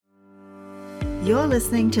You're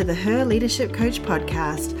listening to the Her Leadership Coach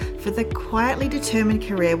podcast for the quietly determined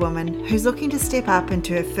career woman who's looking to step up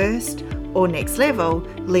into her first or next level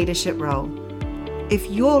leadership role. If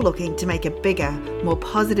you're looking to make a bigger, more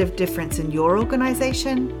positive difference in your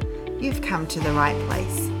organisation, you've come to the right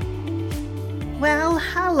place. Well,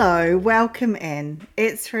 hello, welcome in.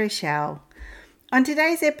 It's Rochelle. On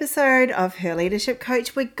today's episode of Her Leadership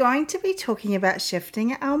Coach, we're going to be talking about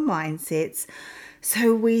shifting our mindsets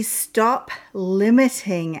so we stop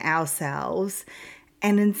limiting ourselves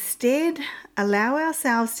and instead allow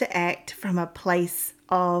ourselves to act from a place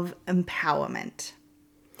of empowerment.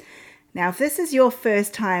 Now, if this is your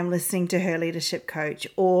first time listening to Her Leadership Coach,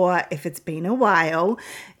 or if it's been a while,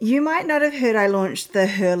 you might not have heard I launched the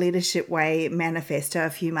Her Leadership Way manifesto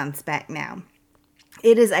a few months back now.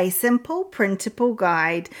 It is a simple printable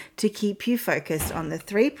guide to keep you focused on the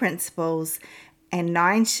 3 principles and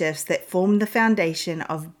 9 shifts that form the foundation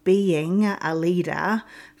of being a leader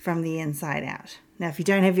from the inside out. Now, if you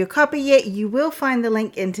don't have your copy yet, you will find the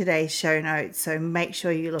link in today's show notes, so make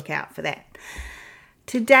sure you look out for that.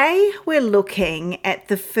 Today, we're looking at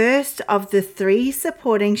the first of the 3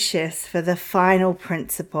 supporting shifts for the final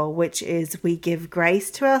principle, which is we give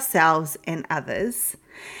grace to ourselves and others.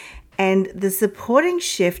 And the supporting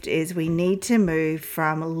shift is we need to move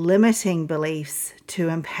from limiting beliefs to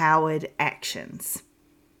empowered actions.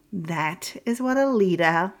 That is what a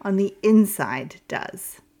leader on the inside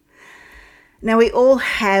does. Now, we all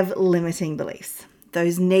have limiting beliefs,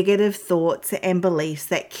 those negative thoughts and beliefs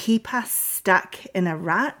that keep us stuck in a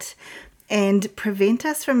rut and prevent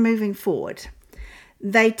us from moving forward.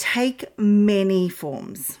 They take many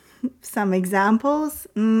forms. Some examples,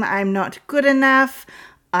 I'm not good enough,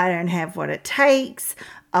 I don't have what it takes,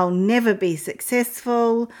 I'll never be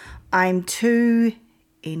successful, I'm too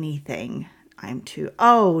anything. I'm too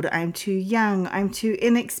old, I'm too young, I'm too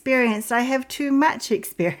inexperienced, I have too much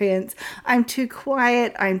experience, I'm too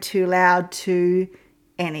quiet, I'm too loud, too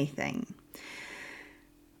anything.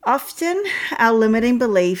 Often, our limiting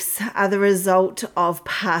beliefs are the result of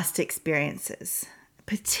past experiences,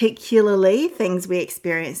 particularly things we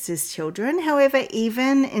experienced as children. However,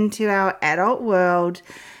 even into our adult world,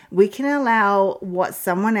 we can allow what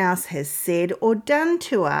someone else has said or done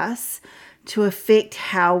to us to affect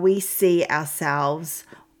how we see ourselves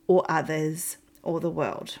or others or the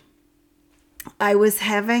world. I was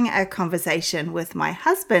having a conversation with my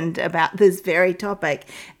husband about this very topic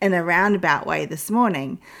in a roundabout way this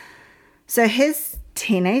morning. So his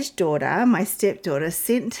teenage daughter, my stepdaughter,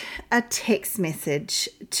 sent a text message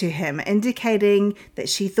to him indicating that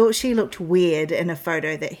she thought she looked weird in a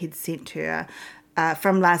photo that he'd sent to her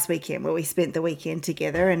from last weekend, where we spent the weekend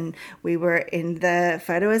together and we were in the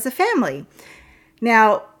photo as a family.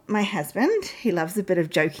 Now, my husband, he loves a bit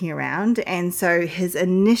of joking around, and so his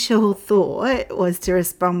initial thought was to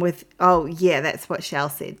respond with, oh yeah, that's what Shell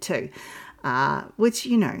said too. Which,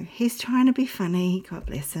 you know, he's trying to be funny, God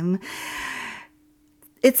bless him.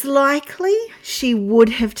 It's likely she would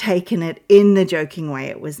have taken it in the joking way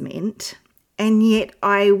it was meant. And yet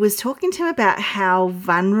I was talking to him about how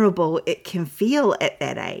vulnerable it can feel at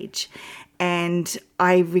that age. And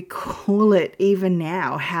I recall it even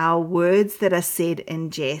now, how words that are said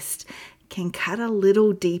in jest can cut a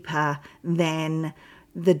little deeper than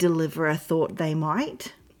the deliverer thought they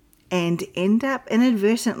might and end up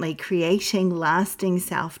inadvertently creating lasting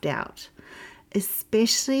self-doubt,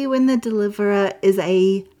 especially when the deliverer is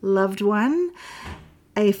a loved one,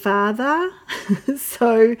 a father.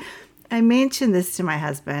 So I mentioned this to my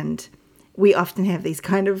husband. We often have these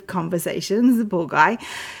kind of conversations, the poor guy.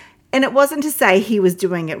 And it wasn't to say he was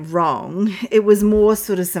doing it wrong. It was more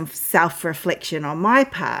sort of some self-reflection on my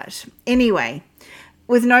part. Anyway,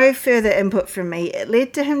 with no further input from me, it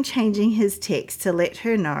led to him changing his text to let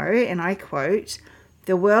her know, and I quote,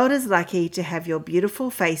 "The world is lucky to have your beautiful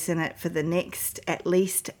face in it for the next at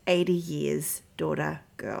least 80 years, daughter,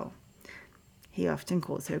 girl." He often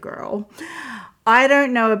calls her girl. I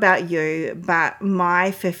don't know about you, but my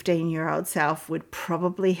 15-year-old self would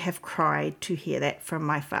probably have cried to hear that from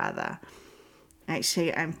my father.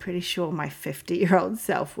 Actually, I'm pretty sure my 50-year-old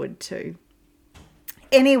self would too.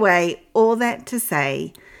 Anyway, all that to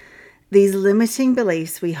say, these limiting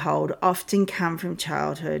beliefs we hold often come from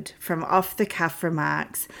childhood, from off-the-cuff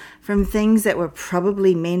remarks, from things that were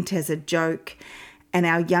probably meant as a joke, and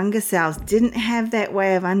our younger selves didn't have that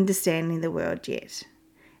way of understanding the world yet.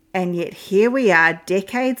 And yet here we are,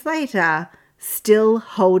 decades later, still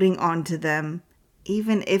holding on to them,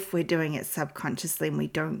 even if we're doing it subconsciously and we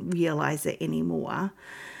don't realize it anymore.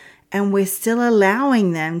 And we're still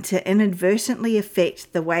allowing them to inadvertently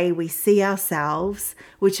affect the way we see ourselves,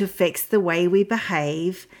 which affects the way we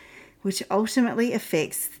behave, which ultimately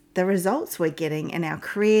affects the results we're getting in our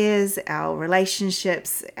careers, our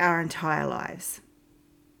relationships, our entire lives.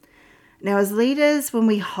 Now, as leaders, when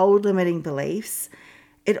we hold limiting beliefs,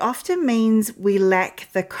 it often means we lack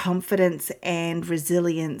the confidence and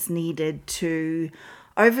resilience needed to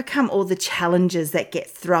overcome all the challenges that get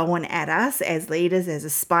thrown at us as leaders, as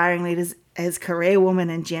aspiring leaders, as career women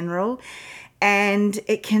in general. And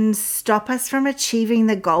it can stop us from achieving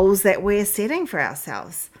the goals that we're setting for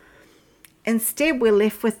ourselves. Instead, we're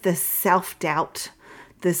left with this self-doubt,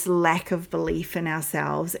 this lack of belief in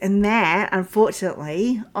ourselves. And that,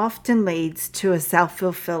 unfortunately, often leads to a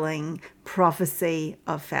self-fulfilling prophecy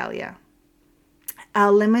of failure.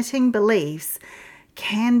 Our limiting beliefs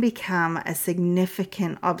can become a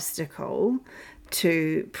significant obstacle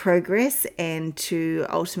to progress and to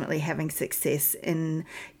ultimately having success in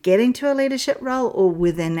getting to a leadership role or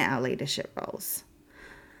within our leadership roles.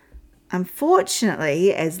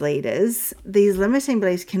 Unfortunately, as leaders, these limiting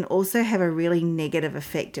beliefs can also have a really negative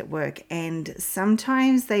effect at work, and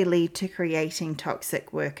sometimes they lead to creating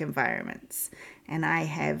toxic work environments. And I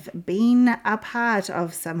have been a part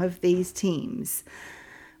of some of these teams.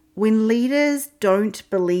 When leaders don't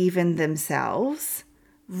believe in themselves,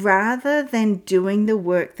 rather than doing the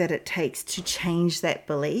work that it takes to change that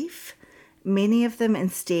belief, many of them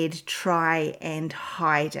instead try and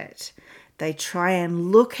hide it. They try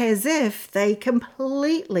and look as if they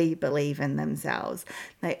completely believe in themselves.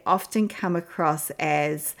 They often come across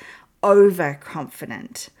as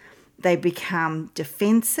overconfident. They become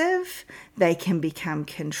defensive. They can become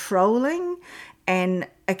controlling and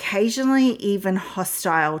occasionally even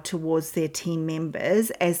hostile towards their team members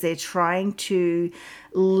as they're trying to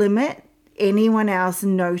limit anyone else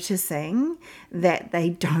noticing that they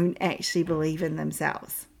don't actually believe in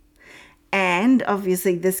themselves. And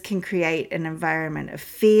obviously this can create an environment of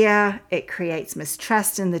fear. It creates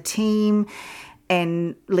mistrust in the team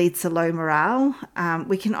and leads to low morale.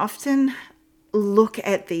 We can often look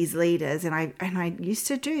at these leaders, and I used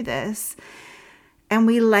to do this, and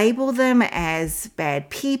we label them as bad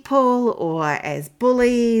people or as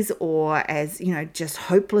bullies or as, just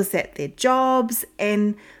hopeless at their jobs.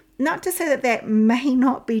 And not to say that that may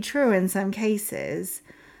not be true in some cases,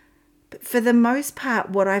 but for the most part,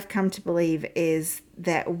 what I've come to believe is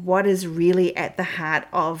that what is really at the heart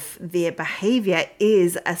of their behavior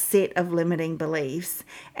is a set of limiting beliefs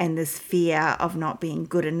and this fear of not being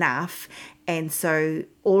good enough. And so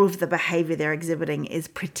all of the behavior they're exhibiting is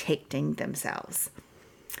protecting themselves.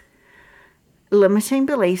 Limiting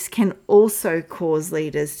beliefs can also cause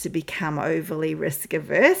leaders to become overly risk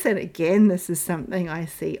averse. And again, this is something I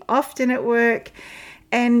see often at work.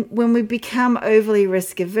 And when we become overly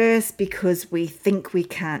risk averse because we think we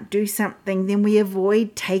can't do something, then we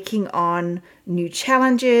avoid taking on new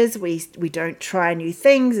challenges. We don't try new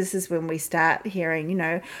things. This is when we start hearing,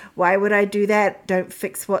 why would I do that? Don't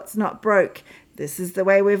fix what's not broke. This is the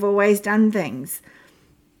way we've always done things.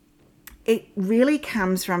 It really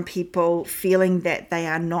comes from people feeling that they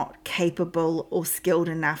are not capable or skilled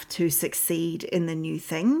enough to succeed in the new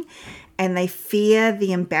thing, and they fear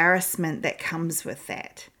the embarrassment that comes with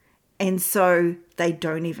that. And so they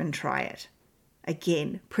don't even try it.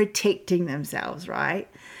 Again, protecting themselves, right?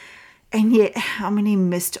 And yet, how many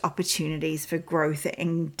missed opportunities for growth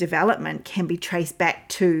and development can be traced back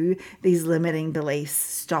to these limiting beliefs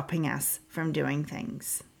stopping us from doing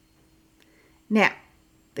things? Now,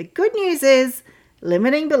 the good news is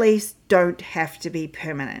limiting beliefs don't have to be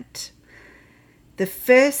permanent. The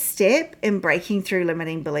first step in breaking through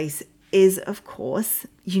limiting beliefs is, of course,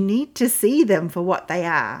 you need to see them for what they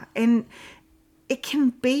are. And it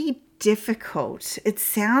can be difficult. It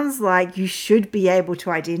sounds like you should be able to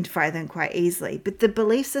identify them quite easily, but the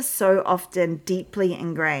beliefs are so often deeply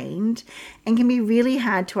ingrained and can be really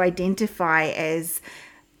hard to identify as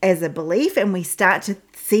a belief, and we start to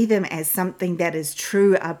see them as something that is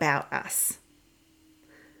true about us.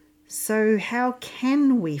 So how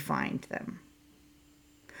can we find them?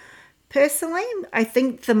 Personally, I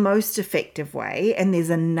think the most effective way, and there's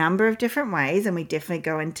a number of different ways, and we definitely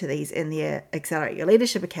go into these in the Accelerate Your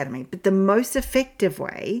Leadership Academy, but the most effective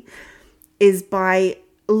way is by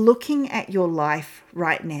looking at your life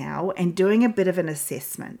right now and doing a bit of an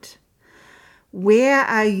assessment. Where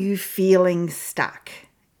are you feeling stuck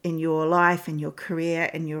in your life, in your career,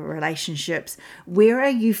 in your relationships? Where are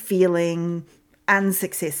you feeling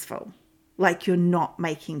unsuccessful, like you're not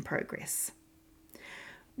making progress?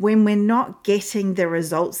 When we're not getting the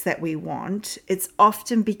results that we want, it's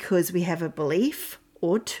often because we have a belief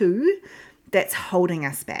or two that's holding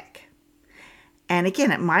us back. And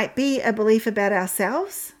again, it might be a belief about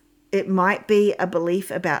ourselves. It might be a belief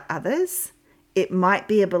about others. It might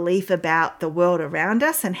be a belief about the world around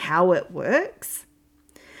us and how it works.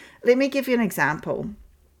 Let me give you an example.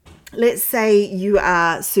 Let's say you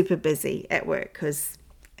are super busy at work, because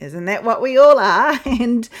isn't that what we all are?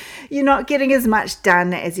 And you're not getting as much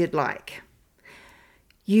done as you'd like.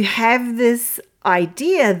 You have this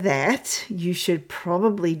idea that you should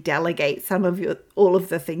probably delegate all of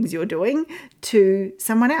the things you're doing to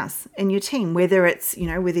someone else in your team, whether it's,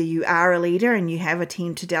 whether you are a leader and you have a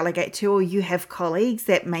team to delegate to, or you have colleagues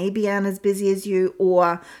that maybe aren't as busy as you,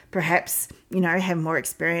 or perhaps, have more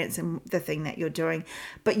experience in the thing that you're doing,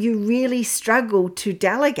 but you really struggle to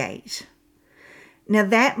delegate. Now,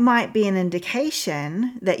 that might be an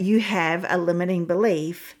indication that you have a limiting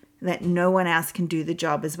belief that no one else can do the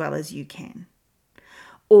job as well as you can,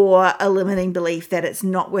 or a limiting belief that it's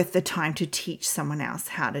not worth the time to teach someone else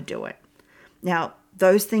how to do it. Now,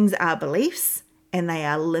 those things are beliefs, and they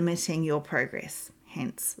are limiting your progress,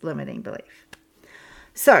 hence limiting belief.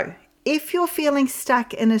 So, if you're feeling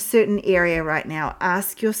stuck in a certain area right now,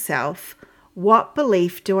 ask yourself, what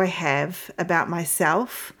belief do I have about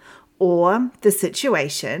myself or the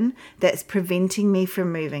situation that's preventing me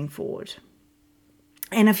from moving forward?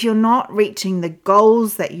 And if you're not reaching the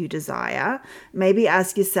goals that you desire, maybe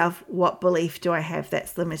ask yourself, what belief do I have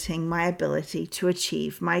that's limiting my ability to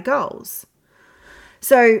achieve my goals?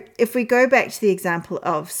 So if we go back to the example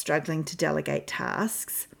of struggling to delegate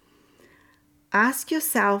tasks, ask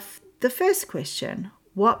yourself the first question: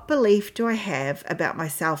 what belief do I have about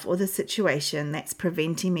myself or the situation that's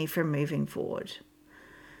preventing me from moving forward?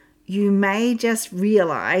 You may just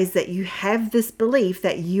realize that you have this belief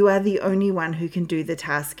that you are the only one who can do the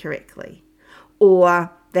task correctly, or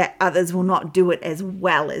that others will not do it as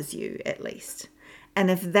well as you, at least. And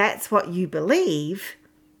if that's what you believe,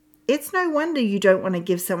 it's no wonder you don't want to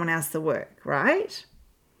give someone else the work, right?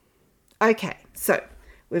 Okay, so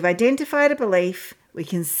we've identified a belief. We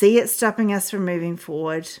can see it stopping us from moving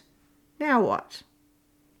forward. Now what?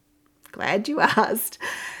 Glad you asked.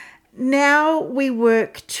 Now we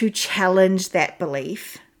work to challenge that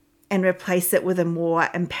belief and replace it with a more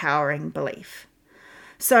empowering belief.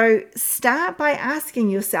 So start by asking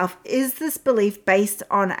yourself, is this belief based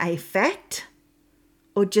on a fact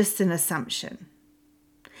or just an assumption?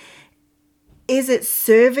 Is it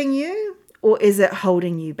serving you or is it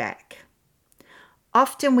holding you back?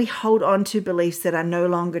 Often we hold on to beliefs that are no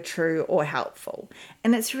longer true or helpful.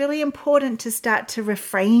 And it's really important to start to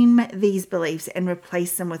reframe these beliefs and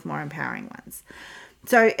replace them with more empowering ones.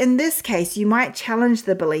 So in this case, you might challenge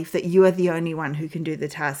the belief that you are the only one who can do the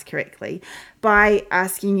task correctly by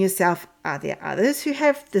asking yourself, are there others who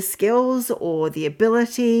have the skills or the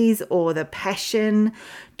abilities or the passion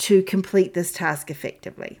to complete this task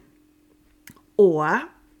effectively? Or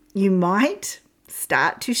you might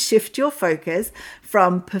start to shift your focus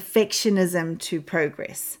from perfectionism to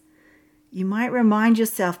progress. You might remind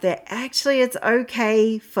yourself that actually it's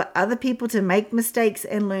okay for other people to make mistakes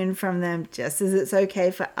and learn from them, just as it's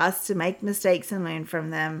okay for us to make mistakes and learn from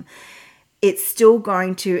them. It's still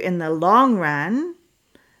going to, in the long run,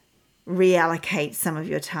 reallocate some of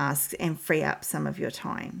your tasks and free up some of your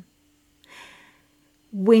time.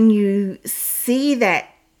 When you see that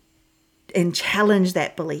and challenge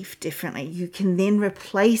that belief differently, you can then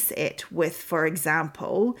replace it with, for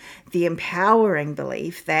example, the empowering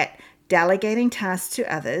belief that delegating tasks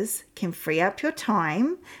to others can free up your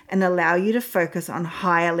time and allow you to focus on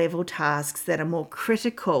higher level tasks that are more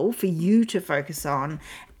critical for you to focus on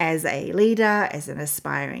as a leader, as an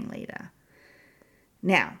aspiring leader.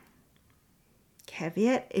 Now,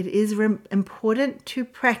 caveat, it is important to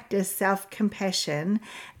practice self-compassion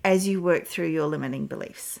as you work through your limiting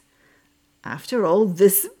beliefs. After all,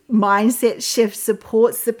 this mindset shift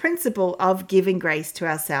supports the principle of giving grace to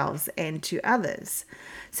ourselves and to others.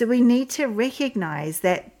 So we need to recognize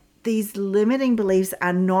that these limiting beliefs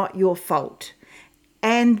are not your fault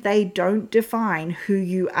and they don't define who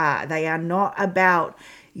you are. They are not about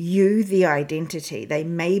you, the identity. They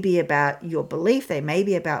may be about your belief, they may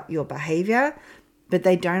be about your behavior, but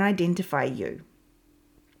they don't identify you.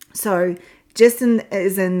 So just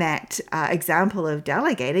as in that example of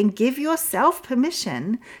delegating, give yourself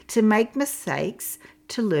permission to make mistakes,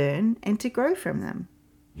 to learn, and to grow from them.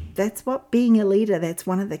 That's what being a leader, that's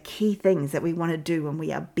one of the key things that we want to do when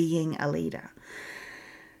we are being a leader.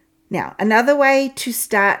 Now, another way to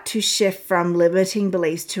start to shift from limiting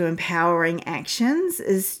beliefs to empowering actions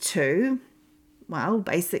is to,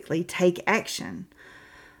 basically take action.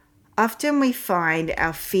 Often we find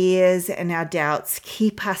our fears and our doubts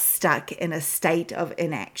keep us stuck in a state of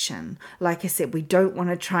inaction. Like I said, we don't want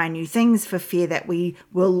to try new things for fear that we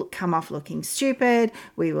will come off looking stupid,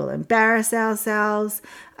 we will embarrass ourselves,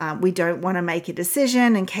 we don't want to make a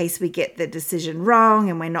decision in case we get the decision wrong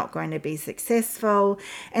and we're not going to be successful.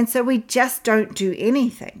 And so we just don't do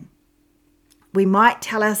anything. We might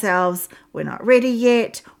tell ourselves we're not ready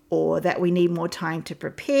yet, or that we need more time to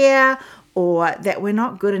prepare, or that we're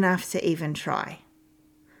not good enough to even try.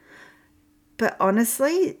 But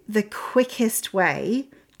honestly, the quickest way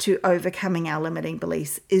to overcoming our limiting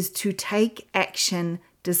beliefs is to take action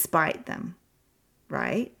despite them,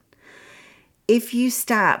 right? If you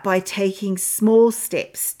start by taking small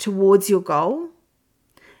steps towards your goal,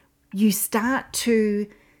 you start to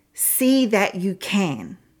see that you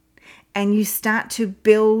can, and you start to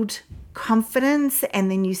build confidence,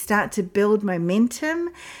 and then you start to build momentum,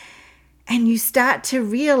 and you start to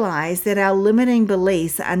realize that our limiting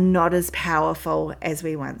beliefs are not as powerful as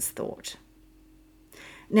we once thought.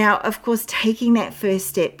 Now, of course, taking that first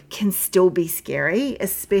step can still be scary,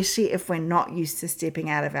 especially if we're not used to stepping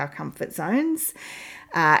out of our comfort zones.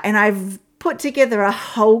 And I've put together a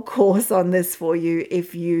whole course on this for you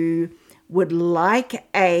if you would like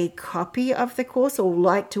a copy of the course or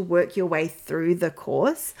like to work your way through the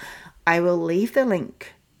course. I will leave the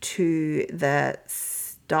link to the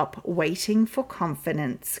Stop Waiting for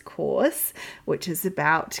Confidence course, which is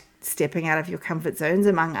about stepping out of your comfort zones,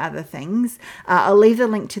 among other things. I'll leave the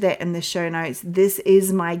link to that in the show notes. This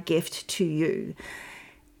is my gift to you,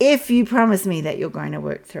 if you promise me that you're going to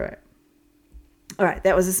work through it. All right,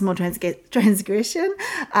 that was a small transgression.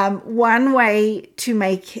 One way to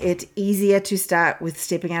make it easier to start with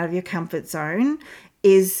stepping out of your comfort zone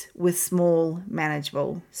is with small,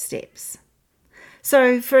 manageable steps.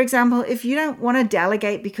 So, for example, if you don't want to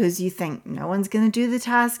delegate because you think no one's going to do the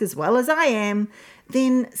task as well as I am,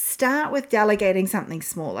 then start with delegating something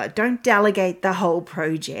smaller. Don't delegate the whole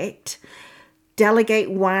project. Delegate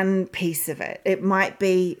one piece of it. It might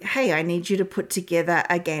be, hey, I need you to put together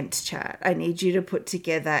a Gantt chart. I need you to put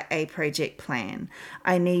together a project plan.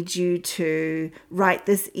 I need you to write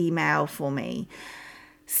this email for me.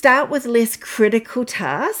 Start with less critical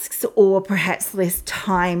tasks, or perhaps less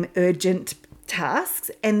time urgent tasks,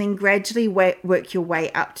 and then gradually work your way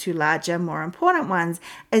up to larger, more important ones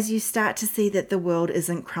as you start to see that the world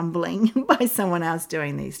isn't crumbling by someone else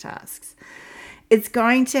doing these tasks. It's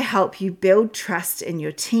going to help you build trust in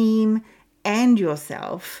your team and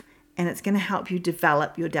yourself, and it's going to help you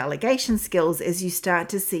develop your delegation skills as you start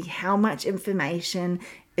to see how much information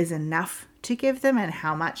is enough to give them and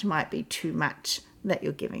how much might be too much that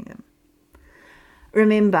you're giving them.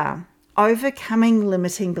 Remember, overcoming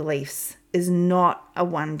limiting beliefs is not a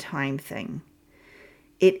one-time thing.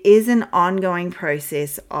 It is an ongoing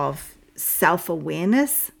process of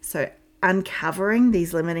self-awareness, so uncovering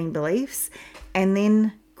these limiting beliefs, and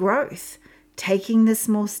then growth, taking the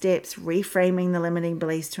small steps, reframing the limiting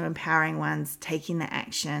beliefs to empowering ones, taking the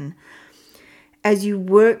action. As you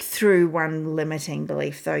work through one limiting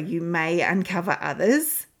belief, though, you may uncover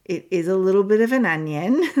others. It is a little bit of an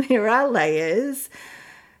onion. There are layers.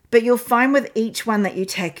 But you'll find with each one that you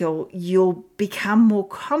tackle, you'll become more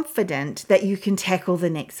confident that you can tackle the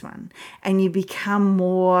next one, and you become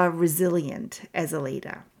more resilient as a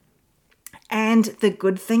leader. And the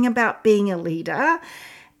good thing about being a leader,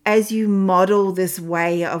 as you model this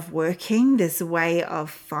way of working, this way of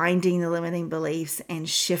finding the limiting beliefs and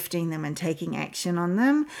shifting them and taking action on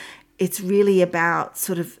them, it's really about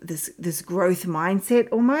sort of this growth mindset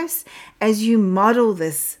almost. As you model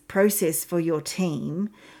this process for your team,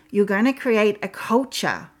 you're going to create a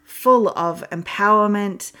culture full of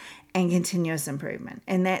empowerment and continuous improvement.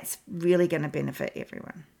 And that's really going to benefit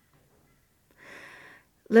everyone.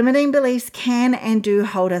 Limiting beliefs can and do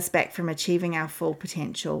hold us back from achieving our full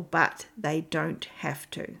potential, but they don't have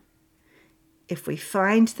to. If we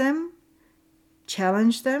find them,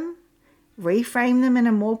 challenge them, reframe them in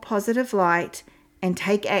a more positive light, and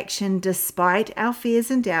take action despite our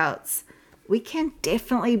fears and doubts, we can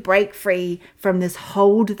definitely break free from this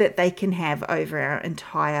hold that they can have over our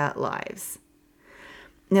entire lives.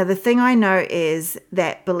 Now, the thing I know is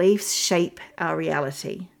that beliefs shape our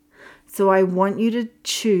reality. So I want you to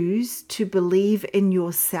choose to believe in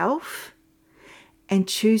yourself and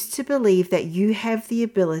choose to believe that you have the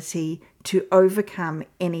ability to overcome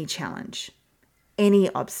any challenge, any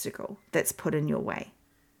obstacle that's put in your way.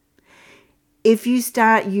 If you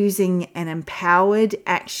start using an empowered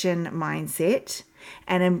action mindset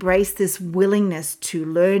and embrace this willingness to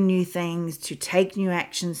learn new things, to take new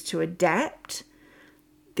actions, to adapt,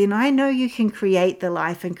 then I know you can create the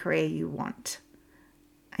life and career you want.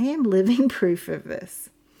 I am living proof of this.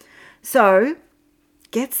 So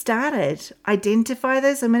get started. Identify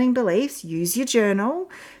those limiting beliefs. Use your journal.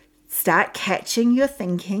 Start catching your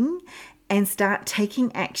thinking and start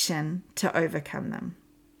taking action to overcome them.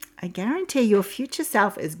 I guarantee your future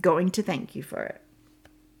self is going to thank you for it.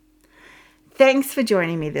 Thanks for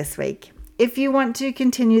joining me this week. If you want to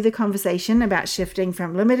continue the conversation about shifting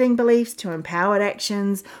from limiting beliefs to empowered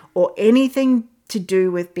actions or anything to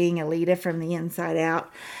do with being a leader from the inside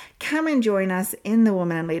out, come and join us in the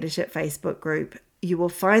Women in Leadership Facebook group. You will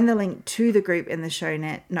find the link to the group in the show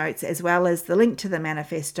notes, as well as the link to the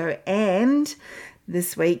manifesto and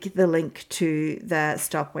this week the link to the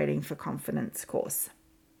Stop Waiting for Confidence course.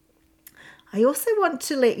 I also want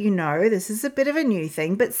to let you know, this is a bit of a new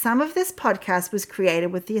thing, but some of this podcast was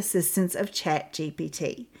created with the assistance of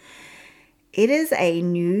ChatGPT. It is a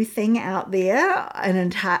new thing out there,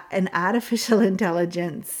 an artificial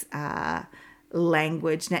intelligence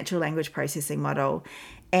natural language processing model.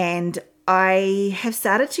 And I have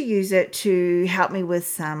started to use it to help me with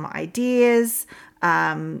some ideas,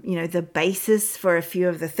 the basis for a few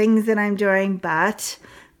of the things that I'm doing,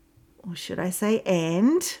 or should I say,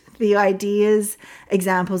 and the ideas,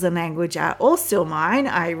 examples, and language are all still mine.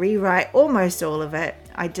 I rewrite almost all of it.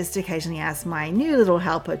 I just occasionally ask my new little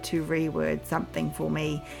helper to reword something for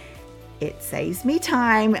me. It saves me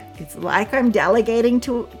time. It's like I'm delegating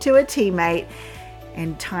to a teammate.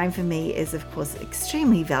 And time for me is, of course,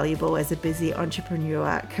 extremely valuable as a busy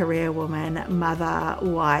entrepreneur, career woman, mother,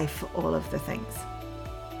 wife, all of the things.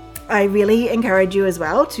 I really encourage you as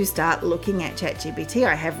well to start looking at ChatGPT.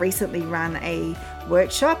 I have recently run a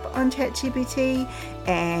workshop on ChatGPT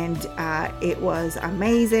and it was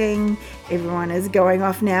amazing. Everyone is going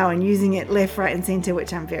off now and using it left, right, and center,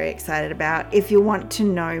 which I'm very excited about. If you want to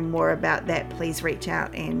know more about that, please reach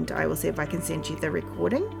out and I will see if I can send you the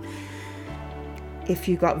recording. If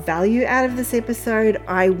you got value out of this episode,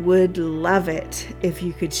 I would love it if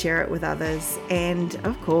you could share it with others. And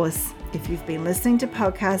of course, if you've been listening to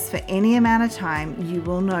podcasts for any amount of time, you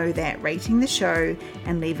will know that rating the show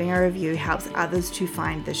and leaving a review helps others to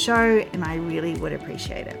find the show, and I really would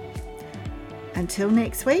appreciate it. Until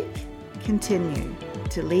next week, continue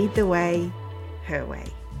to lead the way, her way.